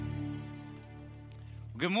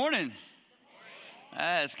Good morning.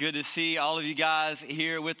 It's good to see all of you guys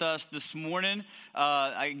here with us this morning.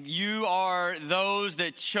 You are those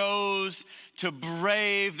that chose to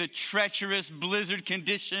brave the treacherous blizzard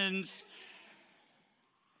conditions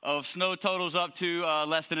of snow totals up to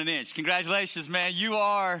less than an inch. Congratulations, man. You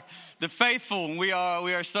are the faithful. We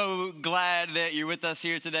are so glad that you're with us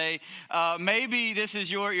here today. Maybe this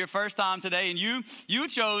is your first time today, and you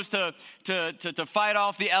chose to fight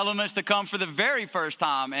off the elements to come for the very first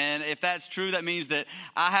time. And if that's true, that means that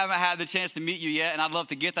I haven't had the chance to meet you yet, and I'd love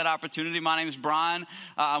to get that opportunity. My name is Brian.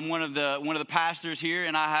 I'm one of the pastors here,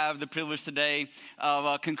 and I have the privilege today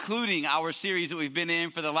of concluding our series that we've been in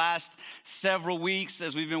for the last several weeks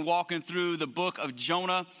as we've been walking through the book of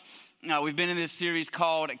Jonah. We've been in this series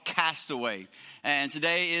called Castaway, and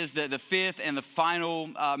today is the fifth and the final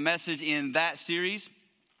message in that series.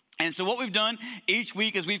 And so what we've done each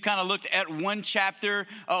week is we've kind of looked at one chapter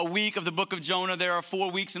a week of the book of Jonah. There are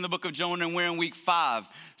 4 weeks in the book of Jonah, and we're in week 5.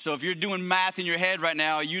 So if you're doing math in your head right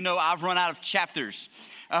now, you know I've run out of chapters.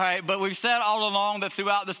 All right, but we've said all along that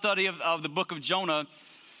throughout the study of the book of Jonah,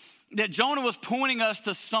 that Jonah was pointing us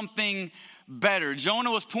to something better.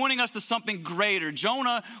 Jonah was pointing us to something greater.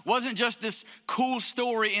 Jonah wasn't just this cool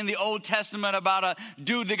story in the Old Testament about a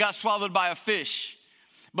dude that got swallowed by a fish,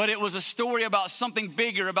 but it was a story about something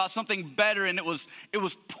bigger, about something better, and it was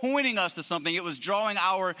pointing us to something. It was drawing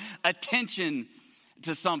our attention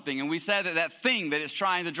to something. And we said that thing that it's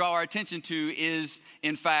trying to draw our attention to is,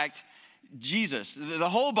 in fact, Jesus. The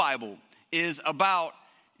whole Bible is about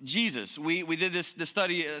Jesus. We did this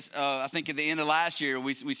study, I think at the end of last year.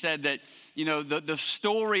 We said that, you know, the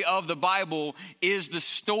story of the Bible is the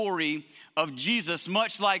story of Jesus,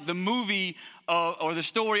 much like the movie or the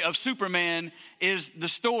story of Superman is the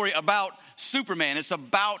story about Superman. It's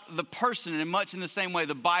about the person, and much in the same way,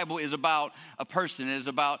 the Bible is about a person. It is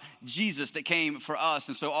about Jesus that came for us.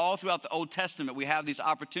 And so all throughout the Old Testament, we have these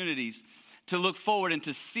opportunities to look forward and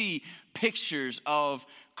to see pictures of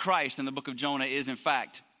Christ. And the book of Jonah is, in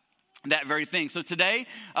fact, that very thing. So today,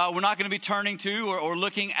 we're not going to be turning to or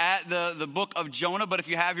looking at the book of Jonah, but if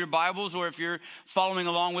you have your Bibles or if you're following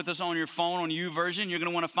along with us on your phone on YouVersion, you're going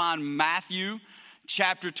to want to find Matthew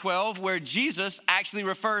chapter 12, where Jesus actually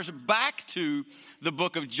refers back to the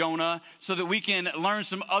book of Jonah so that we can learn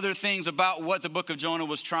some other things about what the book of Jonah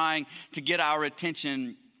was trying to get our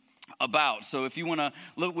attention about. So if you want to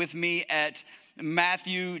look with me at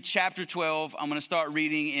Matthew chapter 12, I'm going to start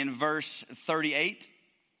reading in verse 38.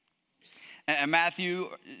 And Matthew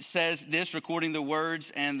says this, recording the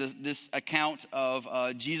words and this account of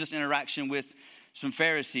Jesus' interaction with some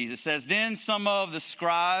Pharisees. It says, "Then some of the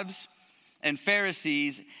scribes and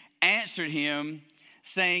Pharisees answered him,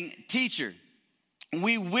 saying, 'Teacher,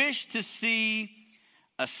 we wish to see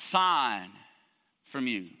a sign from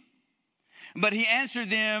you.' But he answered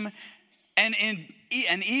them,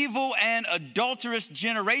 an evil and adulterous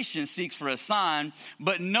generation seeks for a sign,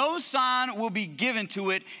 but no sign will be given to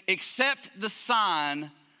it except the sign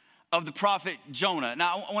of the prophet Jonah."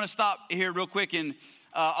 Now, I want to stop here real quick and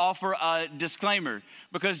offer a disclaimer,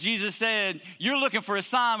 because Jesus said, you're looking for a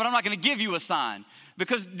sign, but I'm not going to give you a sign.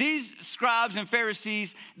 Because these scribes and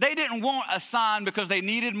Pharisees, they didn't want a sign because they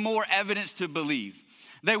needed more evidence to believe.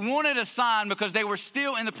 They wanted a sign because they were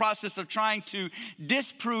still in the process of trying to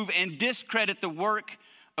disprove and discredit the work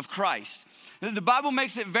of Christ. The Bible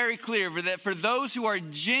makes it very clear that for those who are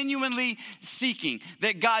genuinely seeking,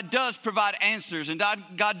 that God does provide answers and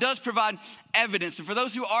God does provide evidence. And for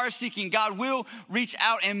those who are seeking, God will reach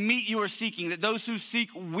out and meet your seeking, that those who seek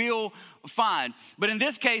will find. But in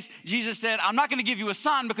this case, Jesus said, I'm not going to give you a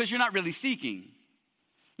sign because you're not really seeking.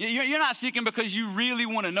 You're not seeking because you really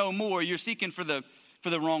want to know more. You're seeking for the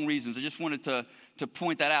wrong reasons. I just wanted to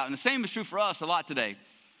point that out. And the same is true for us a lot today.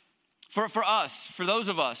 For us, for those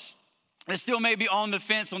of us that still may be on the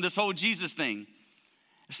fence on this whole Jesus thing,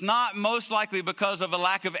 it's not most likely because of a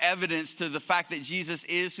lack of evidence to the fact that Jesus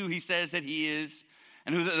is who he says that he is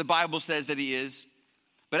and who the Bible says that he is.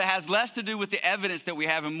 But it has less to do with the evidence that we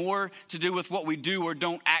have and more to do with what we do or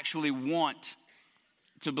don't actually want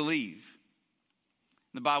to believe.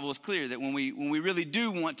 The Bible is clear that when we really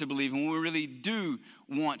do want to believe, and when we really do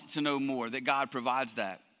want to know more, that God provides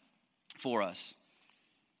that for us.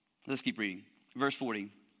 Let's keep reading. Verse 40.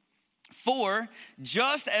 "For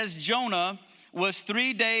just as Jonah was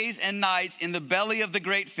 3 days and nights in the belly of the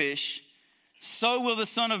great fish, so will the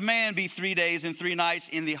Son of Man be 3 days and 3 nights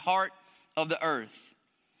in the heart of the earth.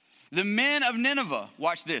 The men of Nineveh,"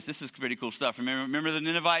 watch this. This is pretty cool stuff. Remember the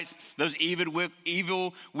Ninevites? Those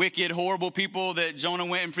evil, wicked, horrible people that Jonah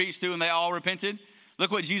went and preached to and they all repented?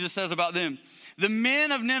 Look what Jesus says about them. "The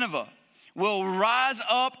men of Nineveh will rise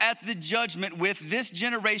up at the judgment with this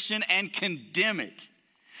generation and condemn it.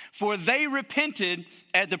 For they repented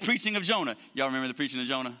at the preaching of Jonah. Y'all remember the preaching of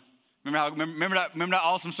Jonah? Remember that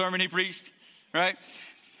awesome sermon he preached, right?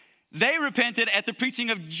 They repented at the preaching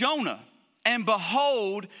of Jonah. And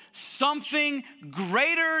behold, something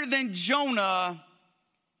greater than Jonah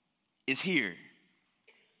is here.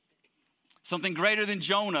 Something greater than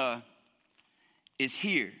Jonah is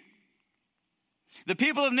here. The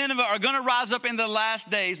people of Nineveh are going to rise up in the last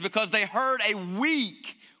days because they heard a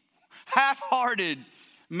weak, half-hearted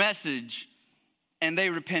message and they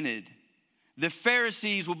repented. The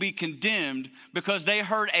Pharisees will be condemned because they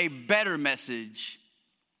heard a better message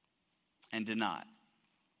and did not.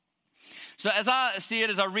 So as I see it,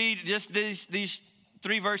 as I read just these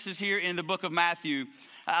 3 verses here in the book of Matthew,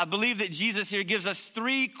 I believe that Jesus here gives us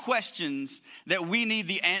 3 questions that we need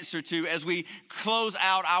the answer to as we close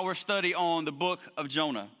out our study on the book of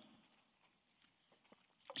Jonah.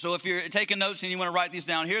 So if you're taking notes and you want to write these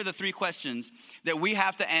down, here are the 3 questions that we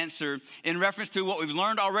have to answer in reference to what we've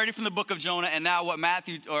learned already from the book of Jonah and now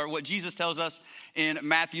what Jesus tells us in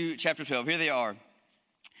Matthew chapter 12. Here they are.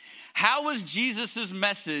 How was Jesus'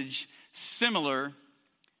 message similar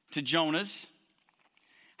to Jonah's?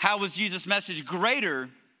 How was Jesus' message greater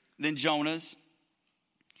than Jonah's?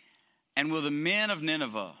 And will the men of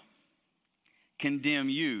Nineveh condemn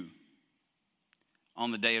you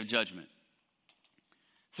on the day of judgment?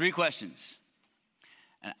 3 questions.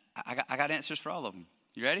 And I got answers for all of them.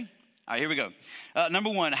 You ready? All right, here we go. Number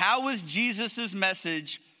 1, how was Jesus'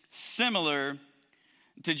 message similar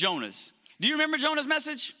to Jonah's? Do you remember Jonah's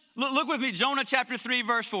message? Look with me, Jonah chapter 3,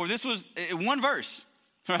 verse 4. This was 1 verse,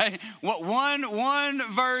 right? One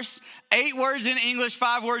verse, 8 words in English,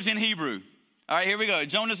 5 words in Hebrew. All right, here we go.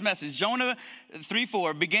 Jonah's message. Jonah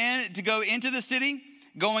 3:4 began to go into the city,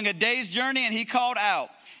 going a day's journey, and he called out,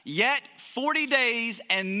 "Yet 40 days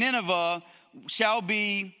and Nineveh shall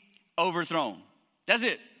be overthrown." That's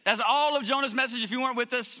it. That's all of Jonah's message. If you weren't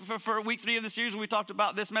with us for week 3 of the series where we talked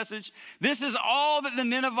about this message, this is all that the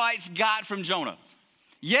Ninevites got from Jonah.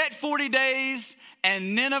 Yet 40 days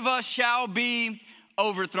and Nineveh shall be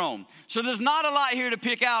overthrown. So there's not a lot here to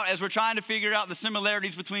pick out as we're trying to figure out the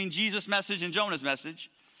similarities between Jesus' message and Jonah's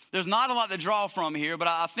message. There's not a lot to draw from here, but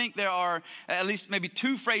I think there are at least maybe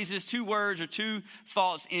 2 phrases, 2 words, or 2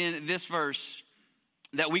 thoughts in this verse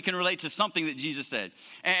that we can relate to something that Jesus said.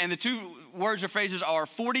 And the 2 words or phrases are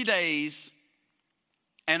 40 days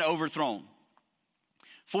and overthrown.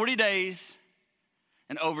 40 days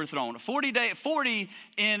and overthrown. 40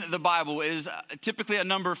 in the Bible is typically a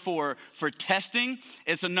number for testing.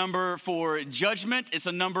 It's a number for judgment. It's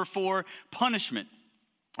a number for punishment.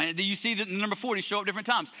 And you see that the number 40 show up different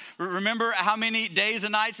times. Remember how many days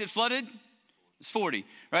and nights it flooded? It's 40,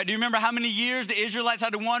 right? Do you remember how many years the Israelites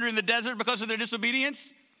had to wander in the desert because of their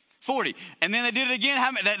disobedience? 40. And then they did it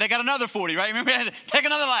again. They got another 40, right? Remember, they had to take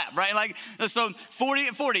another lap, right? Like, so 40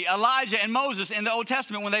 and 40. Elijah and Moses in the Old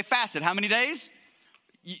Testament, when they fasted, how many days?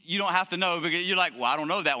 You don't have to know because you're like, well, I don't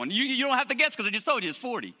know that one. You don't have to guess because I just told you it's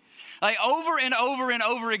 40. Like over and over and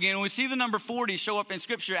over again, when we see the number 40 show up in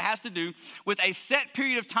Scripture, it has to do with a set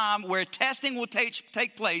period of time where testing will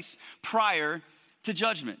take place prior to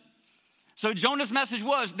judgment. So Jonah's message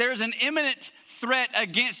was, there's an imminent threat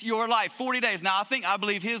against your life, 40 days. Now, I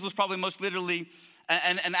believe his was probably most literally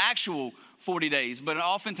an actual 40 days, but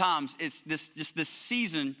oftentimes it's this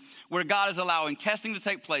season where God is allowing testing to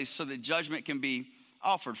take place so that judgment can be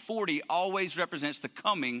offered. 40 always represents the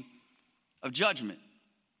coming of judgment.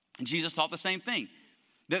 And Jesus taught the same thing.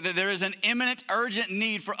 That there is an imminent, urgent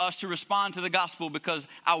need for us to respond to the gospel because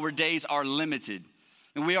our days are limited.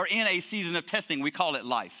 And we are in a season of testing. We call it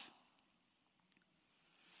life.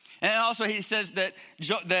 And also he says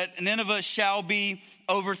that Nineveh shall be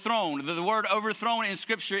overthrown. The word overthrown in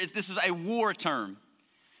Scripture, this is a war term.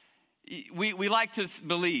 We like to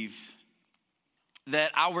believe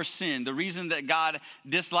that our sin, the reason that God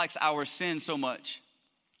dislikes our sin so much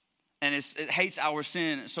and it hates our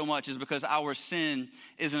sin so much is because our sin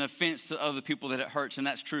is an offense to other people that it hurts, and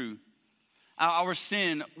that's true. Our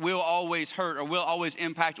sin will always hurt or will always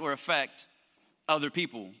impact or affect other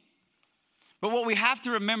people. But what we have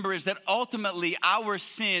to remember is that ultimately our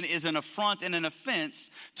sin is an affront and an offense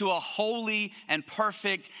to a holy and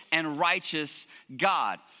perfect and righteous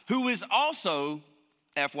God, who is also,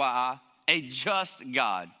 FYI, a just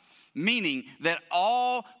God, meaning that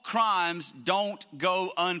all crimes don't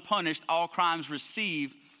go unpunished. All crimes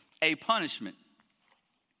receive a punishment.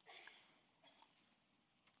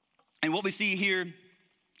 And what we see here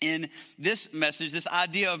in this message, this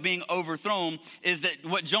idea of being overthrown, is that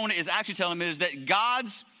what Jonah is actually telling me is that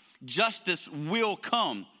God's justice will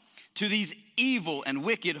come to these evil and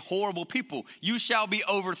wicked, horrible people. You shall be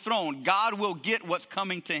overthrown. God will get what's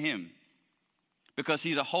coming to him because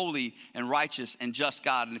he's a holy and righteous and just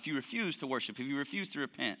God. And if you refuse to worship, if you refuse to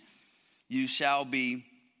repent, you shall be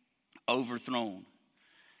overthrown.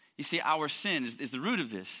 You see, our sin is the root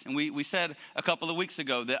of this. And we said a couple of weeks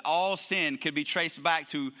ago that all sin could be traced back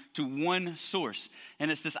to one source.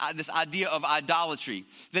 And it's this idea of idolatry,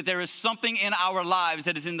 that there is something in our lives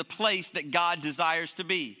that is in the place that God desires to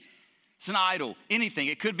be. It's an idol, anything.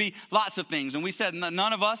 It could be lots of things. And we said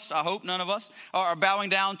none of us, I hope none of us, are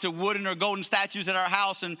bowing down to wooden or golden statues at our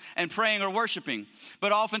house and praying or worshiping.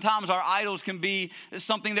 But oftentimes our idols can be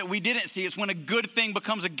something that we didn't see. It's when a good thing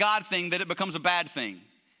becomes a God thing that it becomes a bad thing.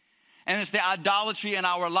 And it's the idolatry in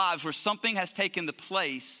our lives where something has taken the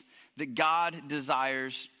place that God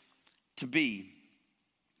desires to be.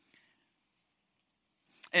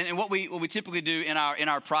 And what we typically do in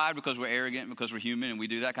our pride, because we're arrogant, because we're human and we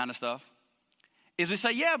do that kind of stuff, is we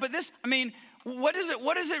say, yeah, but this, I mean, what does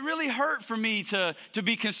it really hurt for me to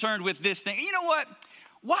be concerned with this thing? You know what?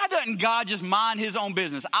 Why doesn't God just mind his own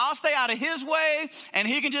business? I'll stay out of his way and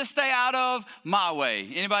he can just stay out of my way.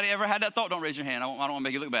 Anybody ever had that thought? Don't raise your hand. I don't want to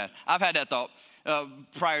make you look bad. I've had that thought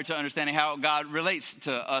prior to understanding how God relates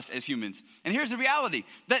to us as humans. And here's the reality,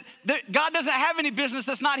 that God doesn't have any business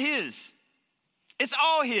that's not his. It's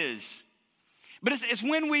all his. But it's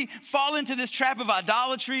when we fall into this trap of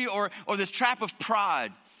idolatry or this trap of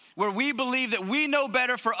pride where we believe that we know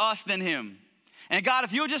better for us than him. And God,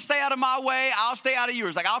 if you'll just stay out of my way, I'll stay out of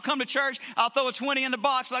yours. Like I'll come to church, I'll throw a 20 in the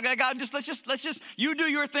box. Like God, let's just, you do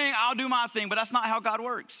your thing, I'll do my thing. But that's not how God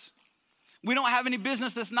works. We don't have any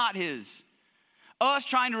business that's not his. Us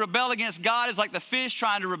trying to rebel against God is like the fish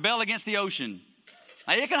trying to rebel against the ocean.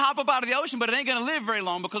 Now, it can hop up out of the ocean, but it ain't gonna live very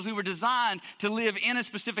long because we were designed to live in a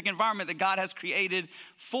specific environment that God has created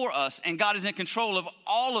for us. And God is in control of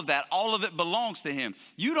all of that. All of it belongs to him.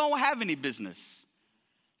 You don't have any business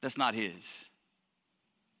that's not his.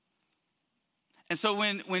 And so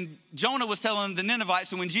when Jonah was telling the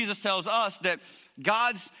Ninevites and when Jesus tells us that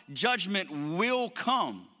God's judgment will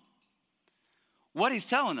come, what he's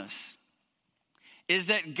telling us is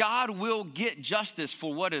that God will get justice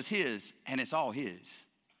for what is his, and it's all his.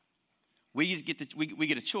 We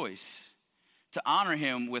get a choice to honor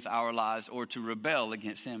him with our lives or to rebel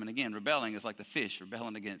against him. And again, rebelling is like the fish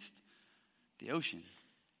rebelling against the ocean.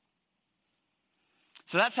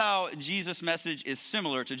 So that's how Jesus' message is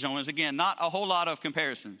similar to Jonah's. Again, not a whole lot of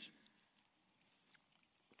comparisons.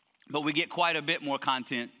 But we get quite a bit more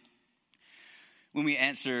content when we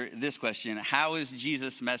answer this question. How is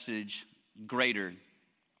Jesus' message greater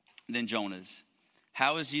than Jonah's?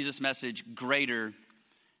 How is Jesus' message greater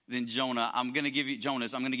than Jonah? I'm going to give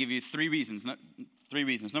you three reasons.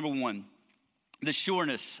 Number one, the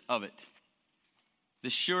sureness of it. The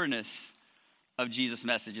sureness of Jesus'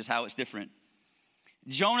 message is how it's different.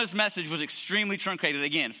 Jonah's message was extremely truncated.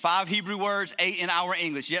 Again, 5 Hebrew words, 8 in our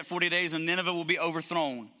English. Yet 40 days and Nineveh will be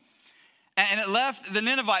overthrown. And it left the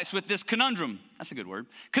Ninevites with this conundrum. That's a good word.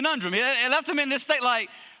 Conundrum. It left them in this state like,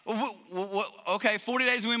 okay, 40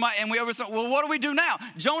 days and we overthrow. Well, what do we do now?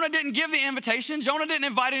 Jonah didn't give the invitation. Jonah didn't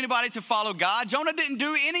invite anybody to follow God. Jonah didn't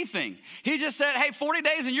do anything. He just said, hey, 40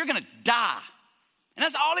 days and you're going to die. And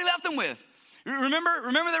that's all he left them with.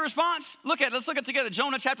 Remember the response? Let's look at it together.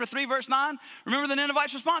 Jonah chapter 3, verse 9. Remember the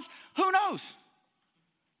Ninevites' response? Who knows?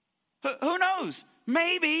 Who knows?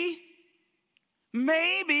 Maybe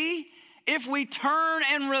if we turn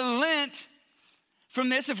and relent from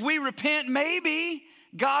this, if we repent, maybe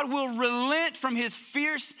God will relent from his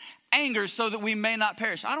fierce anger so that we may not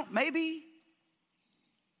perish. Maybe.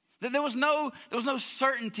 There was no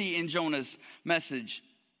certainty in Jonah's message.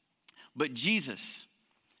 But Jesus,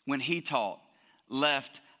 when he taught,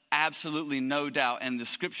 left absolutely no doubt, and the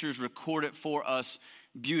scriptures record it for us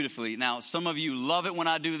beautifully. Now, some of you love it when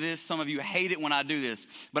I do this. Some of you hate it when I do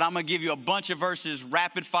this. But I'm going to give you a bunch of verses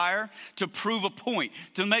rapid fire to prove a point.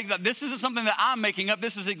 To make that this isn't something that I'm making up.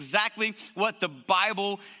 This is exactly what the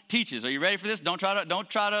Bible teaches. Are you ready for this? Don't try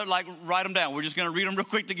to like write them down. We're just going to read them real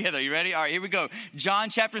quick together. You ready? All right, here we go. John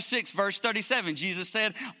chapter 6, verse 37. Jesus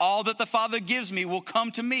said, all that the Father gives me will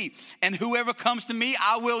come to me. And whoever comes to me,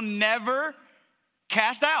 I will never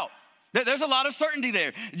cast out. There's a lot of certainty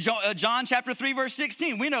there. John chapter 3, verse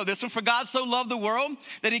 16. We know this one. For God so loved the world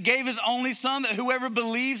that he gave his only son, that whoever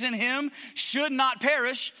believes in him should not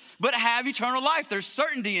perish, but have eternal life. There's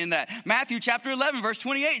certainty in that. Matthew chapter 11, verse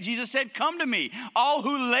 28. Jesus said, come to me, all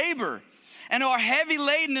who labor and are heavy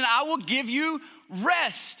laden, and I will give you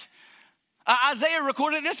rest. Isaiah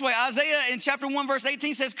recorded it this way. Isaiah in chapter 1, verse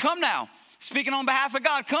 18 says, come now. Speaking on behalf of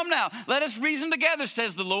God, come now, let us reason together,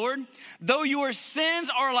 says the Lord. Though your sins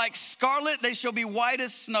are like scarlet, they shall be white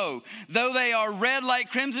as snow. Though they are red like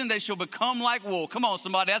crimson, they shall become like wool. Come on,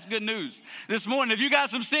 somebody, that's good news. This morning, if you got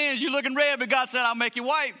some sins, you're looking red, but God said, I'll make you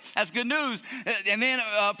white. That's good news. And then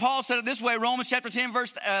Paul said it this way, Romans chapter 10,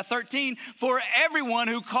 verse 13, for everyone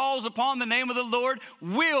who calls upon the name of the Lord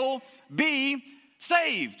will be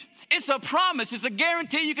saved. It's a promise. It's a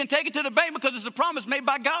guarantee. You can take it to the bank because it's a promise made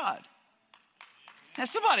by God. Now,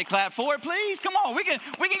 somebody clap for it, please. Come on, we can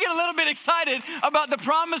get a little bit excited about the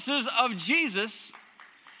promises of Jesus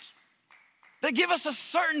that give us a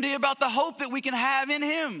certainty about the hope that we can have in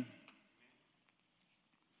him.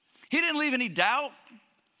 He didn't leave any doubt.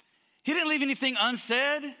 He didn't leave anything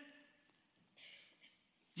unsaid.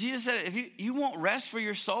 Jesus said, if you want rest for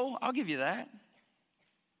your soul, I'll give you that.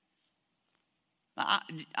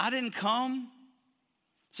 I didn't come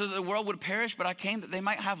so that the world would perish, but I came that they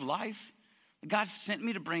might have life. God sent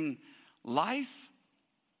me to bring life.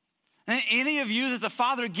 And any of you that the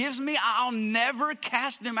Father gives me, I'll never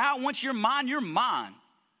cast them out. Once you're mine, you're mine.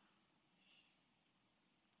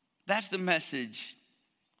 That's the message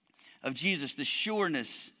of Jesus, the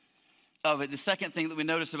sureness of it. The second thing that we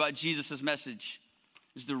notice about Jesus' message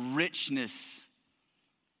is the richness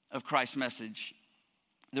of Christ's message.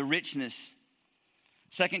 The richness.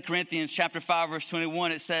 2 Corinthians chapter 5, verse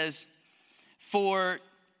 21, it says, for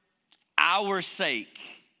our sake,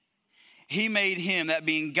 he made him, that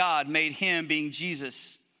being God, made him, being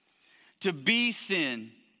Jesus, to be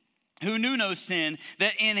sin, who knew no sin,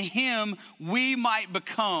 that in him we might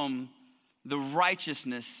become the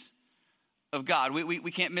righteousness of God.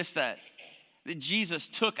 We can't miss that. That Jesus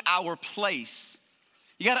took our place.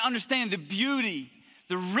 You got to understand the beauty,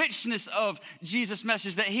 the richness of Jesus'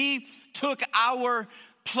 message, that he took our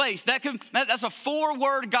place. That's a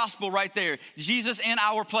 4-word gospel right there. Jesus in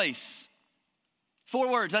our place. 4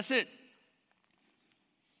 words, that's it.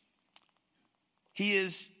 He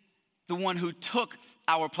is the one who took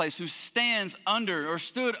our place, who stands under or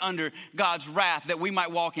stood under God's wrath that we might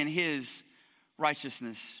walk in his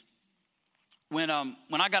righteousness. When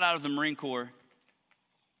I got out of the Marine Corps,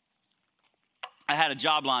 I had a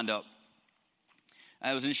job lined up.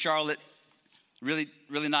 I was in Charlotte, really,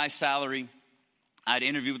 really nice salary. I had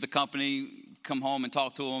interviewed with the company, come home and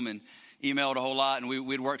talk to them, and emailed a whole lot, and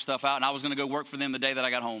we'd work stuff out, and I was going to go work for them the day that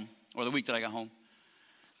I got home, or the week that I got home.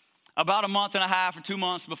 About a month and a half or 2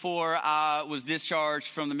 months before I was discharged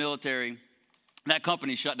from the military, that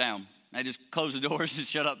company shut down. They just closed the doors and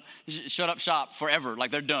shut up shop forever,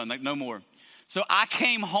 like they're done, like no more. So I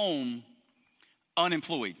came home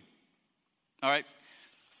unemployed, all right?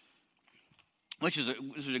 Which was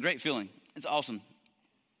a great feeling. It's awesome.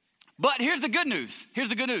 But here's the good news.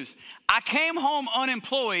 I came home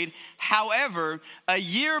unemployed. However, a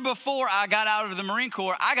year before I got out of the Marine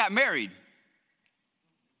Corps, I got married.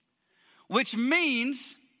 Which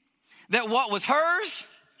means that what was hers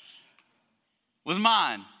was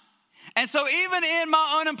mine. And so even in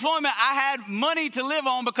my unemployment, I had money to live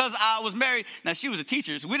on because I was married. Now, she was a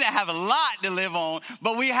teacher, so we didn't have a lot to live on,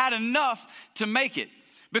 but we had enough to make it.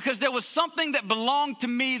 Because there was something that belonged to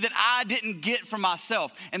me that I didn't get for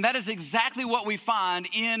myself. And that is exactly what we find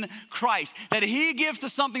in Christ. That he gives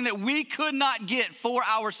us something that we could not get for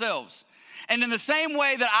ourselves. And in the same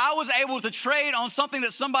way that I was able to trade on something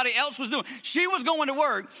that somebody else was doing. She was going to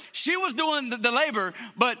work. She was doing the labor.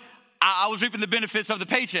 But I was reaping the benefits of the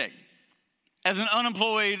paycheck. As an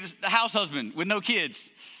unemployed house husband with no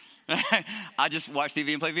kids. I just watched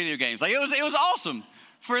TV and play video games. Like it was awesome.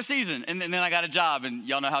 For a season, and then I got a job, and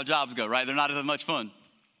y'all know how jobs go, right? They're not as much fun.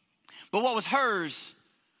 But what was hers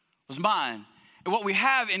was mine. And what we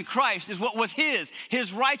have in Christ is what was his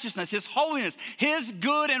righteousness, his holiness, his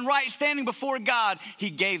good and right standing before God.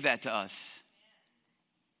 He gave that to us.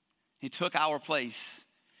 He took our place.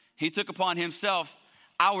 He took upon himself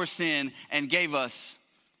our sin and gave us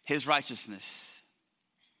his righteousness.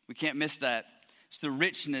 We can't miss that. It's the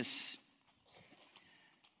richness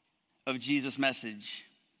of Jesus' message.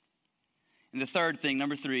 And the third thing,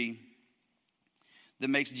 number 3, that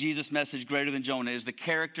makes Jesus' message greater than Jonah is the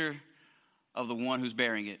character of the one who's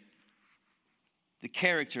bearing it. The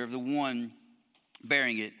character of the one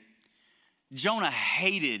bearing it. Jonah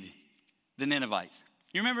hated the Ninevites.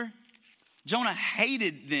 You remember? Jonah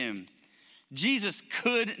hated them. Jesus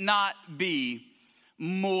could not be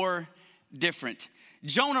more different.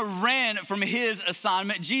 Jonah ran from his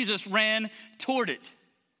assignment. Jesus ran toward it.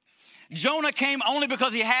 Jonah came only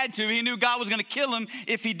because he had to. He knew God was going to kill him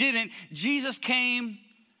if he didn't. Jesus came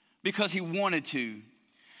because he wanted to.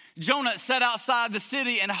 Jonah sat outside the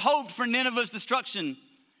city and hoped for Nineveh's destruction.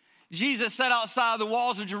 Jesus sat outside the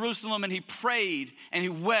walls of Jerusalem and he prayed and he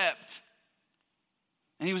wept.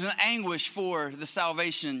 And he was in anguish for the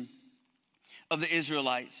salvation of the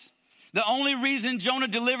Israelites. The only reason Jonah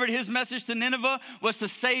delivered his message to Nineveh was to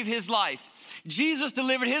save his life. Jesus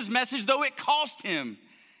delivered his message, though it cost him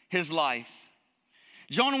his life.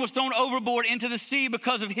 Jonah was thrown overboard into the sea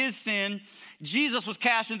because of his sin. Jesus was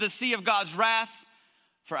cast into the sea of God's wrath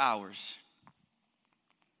for ours.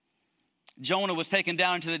 Jonah was taken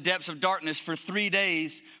down into the depths of darkness for 3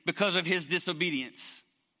 days because of his disobedience.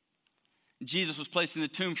 Jesus was placed in the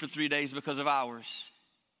tomb for 3 days because of ours.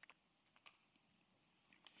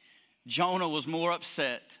 Jonah was more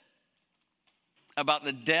upset about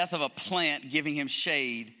the death of a plant giving him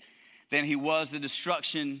shade than he was the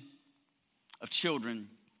destruction of children.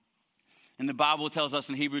 And the Bible tells us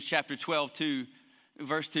in Hebrews chapter 12,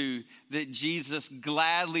 verse 2, that Jesus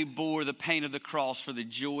gladly bore the pain of the cross for the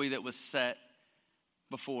joy that was set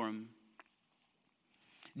before him.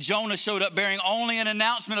 Jonah showed up bearing only an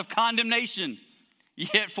announcement of condemnation.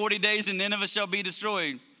 Yet 40 days and Nineveh shall be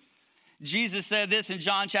destroyed. Jesus said this in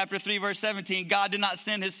John chapter 3, verse 17, God did not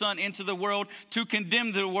send his son into the world to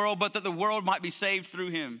condemn the world, but that the world might be saved through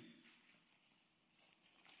him.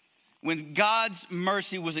 When God's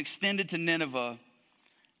mercy was extended to Nineveh,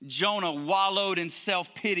 Jonah wallowed in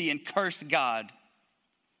self-pity and cursed God.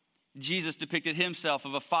 Jesus depicted himself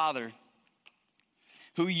of a father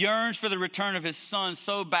who yearns for the return of his son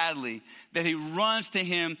so badly that he runs to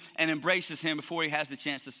him and embraces him before he has the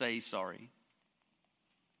chance to say he's sorry.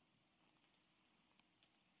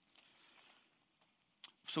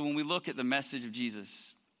 So when we look at the message of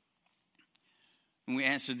Jesus, when we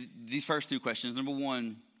answer these first two questions, number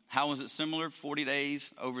one, how was it similar? 40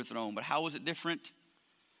 days overthrown. But how was it different?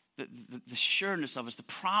 The sureness of us, the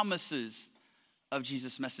promises of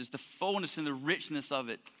Jesus' message, the fullness and the richness of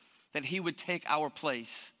it, that he would take our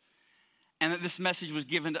place. And that this message was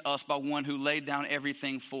given to us by one who laid down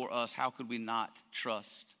everything for us. How could we not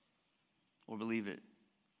trust or believe it?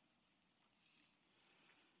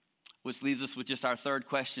 Which leaves us with just our third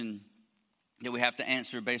question that we have to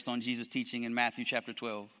answer based on Jesus' teaching in Matthew chapter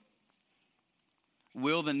 12.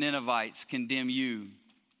 Will the Ninevites condemn you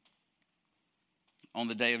on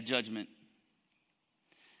the day of judgment?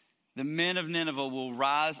 The men of Nineveh will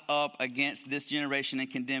rise up against this generation and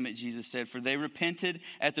condemn it, Jesus said, for they repented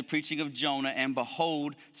at the preaching of Jonah, and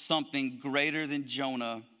behold, something greater than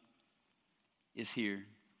Jonah is here.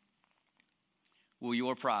 Will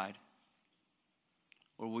your pride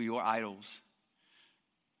or will your idols?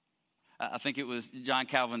 I think it was John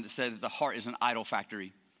Calvin that said that the heart is an idol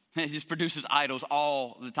factory. It just produces idols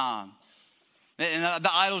all the time. And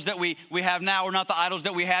the idols that we have now are not the idols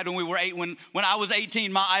that we had when we were 8. When I was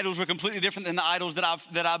 18, my idols were completely different than the idols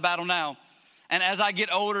that I battle now. And as I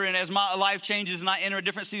get older and as my life changes and I enter a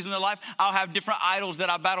different season of life, I'll have different idols that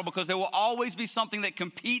I battle, because there will always be something that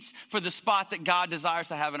competes for the spot that God desires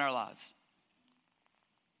to have in our lives.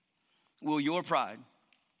 Will your pride,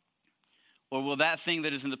 or will that thing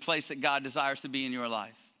that is in the place that God desires to be in your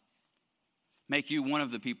life, make you one of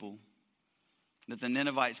the people that the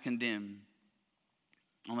Ninevites condemn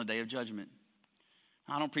on the day of judgment?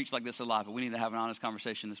 I don't preach like this a lot, but we need to have an honest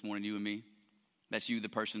conversation this morning, you and me. That's you, the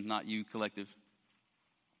person, not you, collective.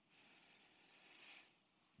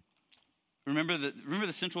 Remember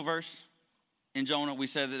the central verse in Jonah? We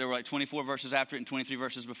said that there were like 24 verses after it and 23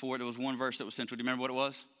 verses before it. There was one verse that was central. Do you remember what it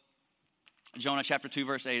was? Jonah chapter 2,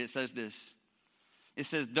 verse 8, it says this. It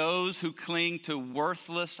says, those who cling to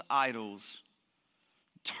worthless idols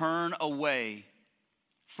turn away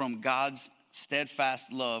from God's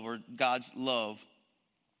steadfast love, or God's love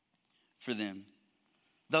for them.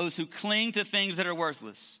 Those who cling to things that are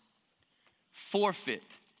worthless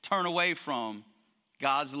forfeit, turn away from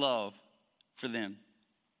God's love for them.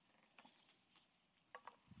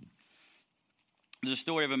 There's a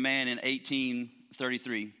story of a man in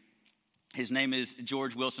 1833. His name is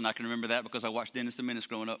George Wilson. I can remember that because I watched Dennis the Menace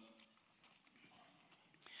growing up.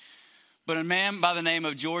 But a man by the name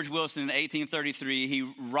of George Wilson in 1833,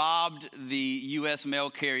 he robbed the U.S. mail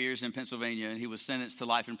carriers in Pennsylvania, and he was sentenced to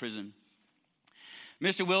life in prison.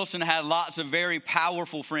 Mr. Wilson had lots of very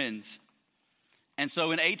powerful friends. And so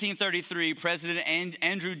in 1833, President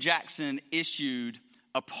Andrew Jackson issued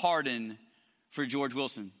a pardon for George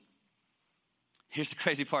Wilson. Here's the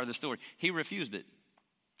crazy part of the story. He refused it.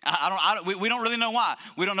 We don't really know why.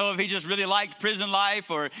 We don't know if he just really liked prison life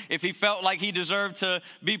or if he felt like he deserved to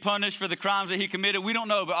be punished for the crimes that he committed. We don't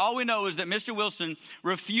know. But all we know is that Mr. Wilson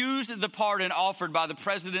refused the pardon offered by the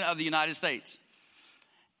President of the United States.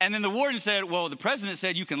 And then the warden said, well, the president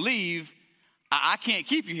said you can leave. I can't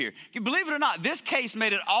keep you here. Believe it or not, this case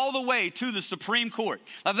made it all the way to the Supreme Court.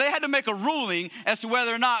 Like they had to make a ruling as to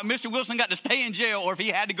whether or not Mr. Wilson got to stay in jail or if he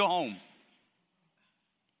had to go home.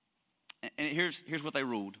 And here's what they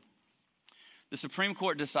ruled. The Supreme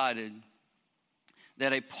Court decided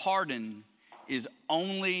that a pardon is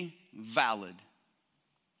only valid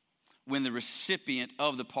when the recipient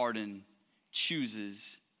of the pardon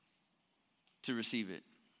chooses to receive it.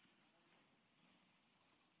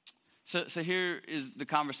 So here is the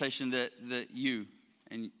conversation that you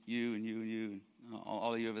and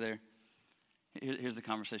all of you over there, here's the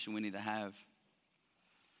conversation we need to have.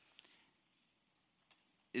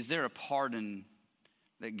 Is there a pardon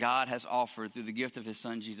that God has offered through the gift of his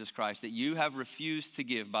son, Jesus Christ, that you have refused to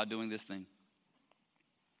give by doing this thing?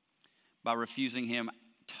 By refusing him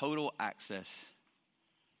total access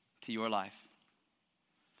to your life?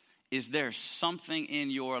 Is there something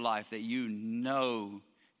in your life that you know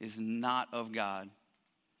is not of God,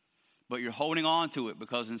 but you're holding on to it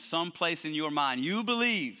because in some place in your mind, you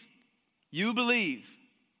believe that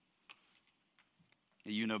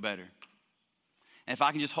you know better. And if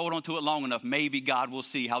I can just hold on to it long enough, maybe God will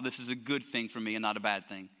see how this is a good thing for me and not a bad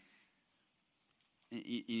thing.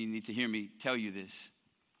 You need to hear me tell you this,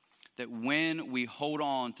 that when we hold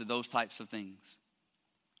on to those types of things,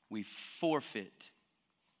 we forfeit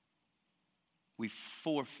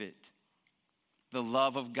the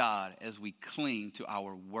love of God as we cling to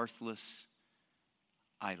our worthless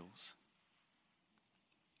idols.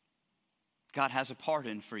 God has a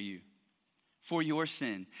pardon for you, for your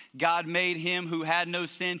sin. God made him who had no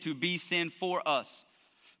sin to be sin for us,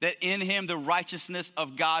 that in him the righteousness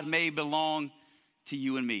of God may belong to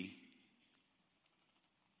you and me.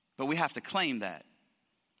 But we have to claim that.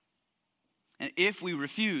 And if we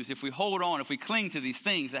refuse, if we hold on, if we cling to these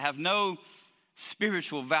things that have no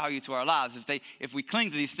spiritual value to our lives, if we cling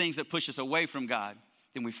to these things that push us away from God,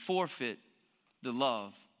 then we forfeit the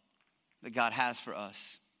love that God has for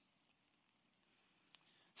us.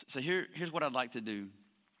 So here's what I'd like to do.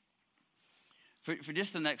 For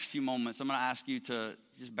just the next few moments, I'm going to ask you to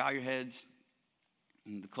just bow your heads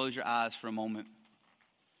and to close your eyes for a moment.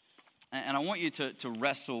 And I want you to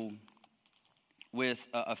wrestle with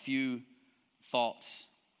a few thoughts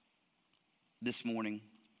this morning.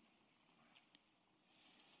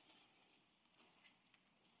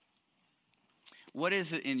 What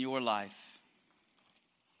is it in your life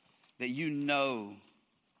that you know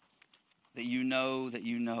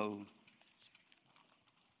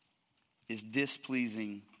is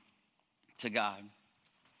displeasing to God?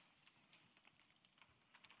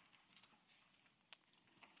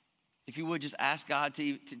 If you would just ask God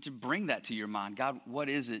to bring that to your mind. God, what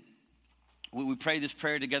is it? We prayed this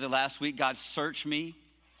prayer together last week. God, search me.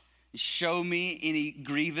 Show me any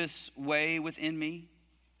grievous way within me.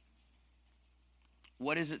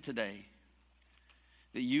 What is it today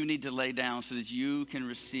that you need to lay down so that you can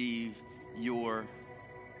receive your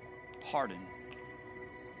pardon,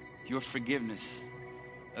 your forgiveness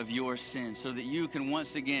of your sins, so that you can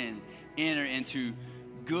once again enter into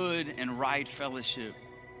good and right fellowship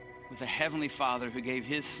with the Heavenly Father who gave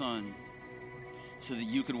his Son so that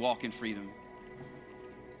you could walk in freedom?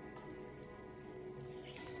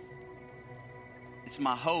 It's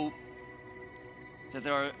my hope that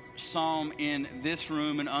there are some in this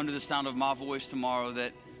room and under the sound of my voice tomorrow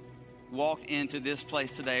that walked into this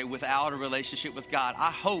place today without a relationship with God.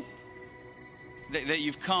 I hope that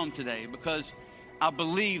you've come today because I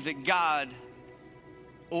believe that God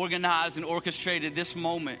organized and orchestrated this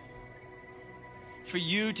moment for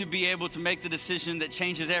you to be able to make the decision that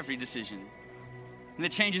changes every decision, and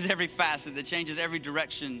that changes every facet, that changes every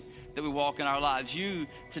direction that we walk in our lives. You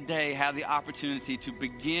today have the opportunity to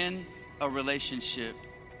begin a relationship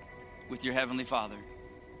with your Heavenly Father.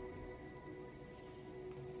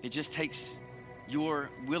 It just takes your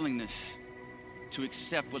willingness to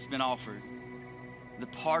accept what's been offered, the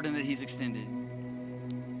pardon that he's extended,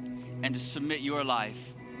 and to submit your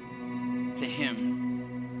life to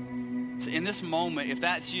him. So in this moment, if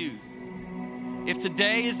that's you, if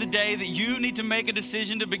today is the day that you need to make a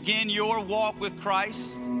decision to begin your walk with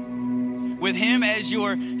Christ, with him as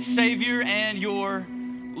your Savior and your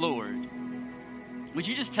Lord, would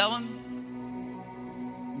you just tell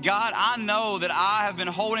him, God, I know that I have been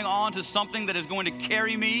holding on to something that is going to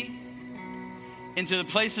carry me into the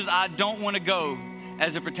places I don't want to go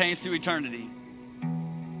as it pertains to eternity.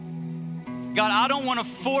 God, I don't want to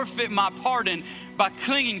forfeit my pardon by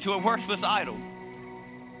clinging to a worthless idol.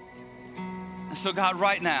 And so, God,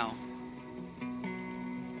 right now,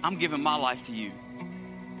 I'm giving my life to you.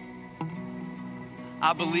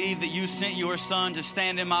 I believe that you sent your Son to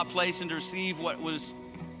stand in my place and to receive what was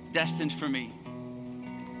destined for me.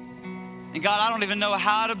 And God, I don't even know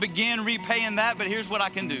how to begin repaying that, but here's what I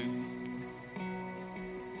can do.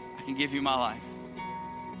 I can give you my life.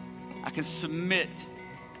 I can submit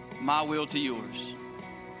my will to yours.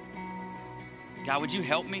 God, would you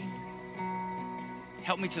help me?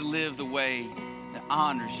 Help me to live the way that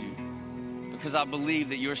honors you, because I believe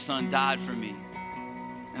that your son died for me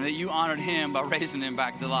and that you honored him by raising him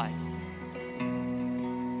back to life.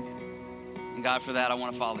 And God, for that, I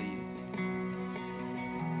want to follow you.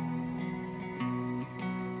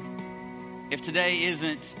 If today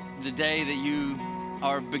isn't the day that you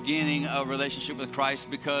are beginning a relationship with Christ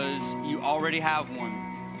because you already have one,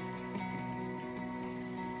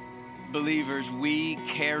 believers, we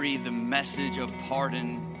carry the message of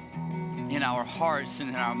pardon in our hearts and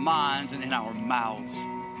in our minds and in our mouths.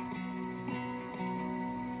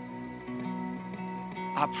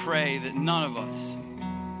 I pray that none of us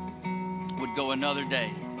would go another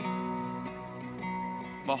day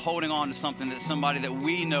while holding on to something that somebody that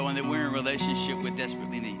we know and that we're in relationship with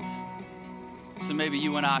desperately needs. So maybe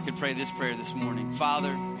you and I could pray this prayer this morning.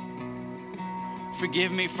 Father,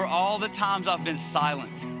 forgive me for all the times I've been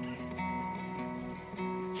silent.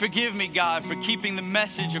 Forgive me, God, for keeping the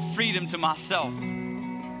message of freedom to myself.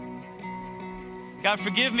 God,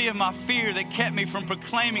 forgive me of my fear that kept me from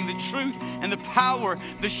proclaiming the truth and the power,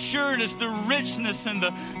 the sureness, the richness, and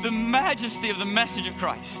the majesty of the message of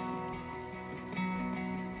Christ.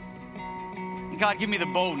 God, give me the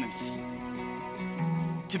boldness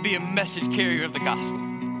to be a message carrier of the gospel.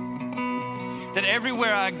 That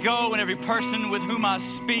everywhere I go and every person with whom I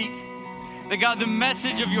speak, that God, the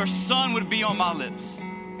message of your son would be on my lips,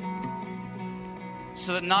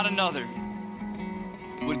 so that not another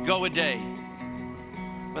would go a day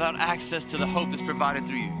without access to the hope that's provided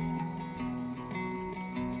through you.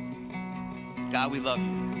 God, we love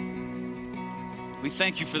you. We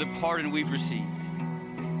thank you for the pardon we've received.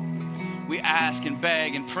 We ask and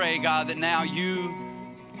beg and pray, God, that now you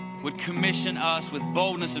would commission us with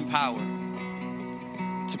boldness and power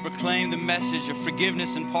to proclaim the message of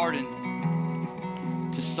forgiveness and pardon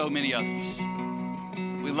to so many others.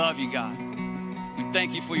 We love you, God. We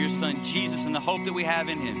thank you for your son, Jesus, and the hope that we have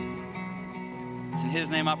in him. It's in his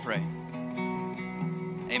name I pray.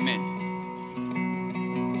 Amen.